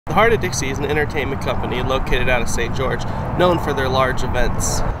The Heart of Dixie is an entertainment company located out of St. George, known for their large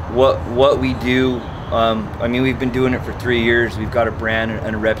events. What we do, I mean, we've been doing it for 3 years. We've got a brand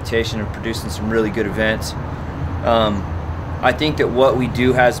and a reputation of producing some really good events. I think that what we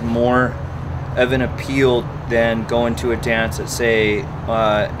do has more of an appeal than going to a dance at, say,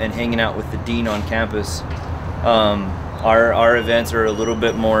 and hanging out with the dean on campus. Our events are a little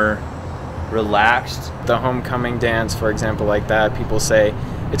bit more relaxed. The homecoming dance, for example, like that, people say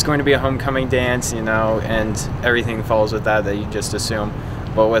it's going to be a homecoming dance, you know, and everything follows with that you just assume.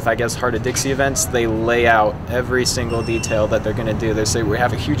 But with, I guess, Heart of Dixie events, they lay out every single detail that they're going to do. They say we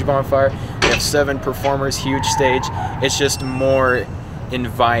have a huge bonfire, we have 7 performers, huge stage. It's just more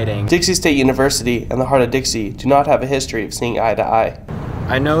inviting. Dixie State University and the Heart of Dixie do not have a history of seeing eye to eye.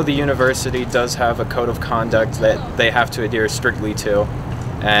 I know the university does have a code of conduct that they have to adhere strictly to,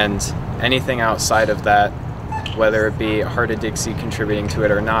 and anything outside of that, whether it be Heart of Dixie contributing to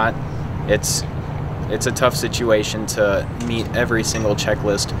it or not, it's a tough situation to meet every single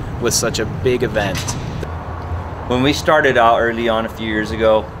checklist with such a big event. When we started out early on a few years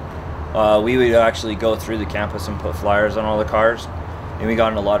ago, we would actually go through the campus and put flyers on all the cars, and we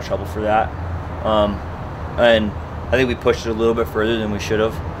got in a lot of trouble for that. And I think we pushed it a little bit further than we should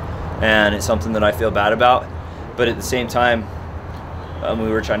have, and it's something that I feel bad about. But at the same time, we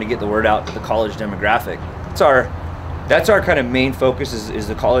were trying to get the word out to the college demographic. That's our kind of main focus is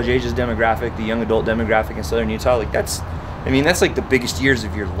the college ages demographic, the young adult demographic in Southern Utah. Like that's like the biggest years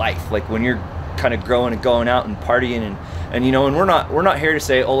of your life. Like when you're kind of growing and going out and partying and you know, and we're not here to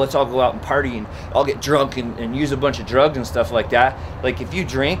say, oh, let's all go out and party and all get drunk and use a bunch of drugs and stuff like that. Like if you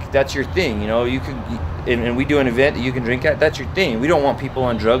drink, that's your thing. You know, you can, and we do an event that you can drink at, that's your thing. We don't want people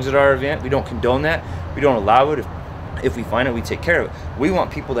on drugs at our event. We don't condone that. We don't allow it. If we find it, we take care of it. We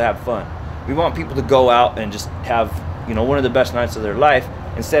want people to have fun. We want people to go out and just have, you know, one of the best nights of their life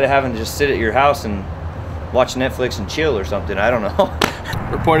instead of having to just sit at your house and watch Netflix and chill or something. I don't know.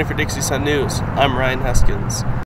 Reporting for Dixie Sun News, I'm Ryan Huskins.